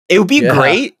It would be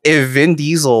great if Vin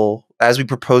Diesel, as we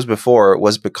proposed before,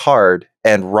 was Picard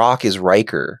and Rock is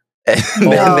Riker.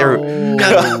 And then they're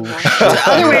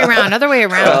other way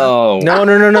around. Oh.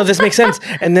 No. This makes sense.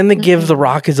 And then they give The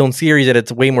Rock his own series and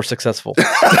it's way more successful.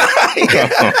 Oh,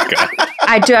 God.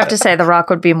 I do have to say The Rock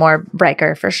would be more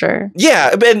Riker for sure.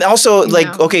 Yeah, and also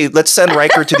like, okay, let's send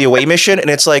Riker to the away mission, and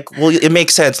it's like, well, it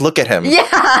makes sense. Look at him.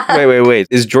 Yeah. Wait.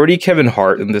 Is Geordie Kevin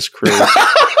Hart in this crew?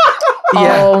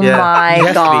 Oh my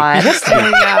God. There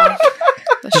we go.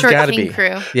 The short king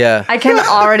crew. Yeah. I can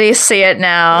already see it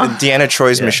now. Deanna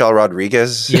Troy's Michelle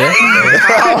Rodriguez. Yeah.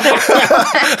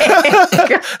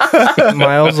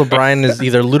 Miles O'Brien is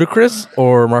either Ludacris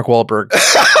or Mark Wahlberg.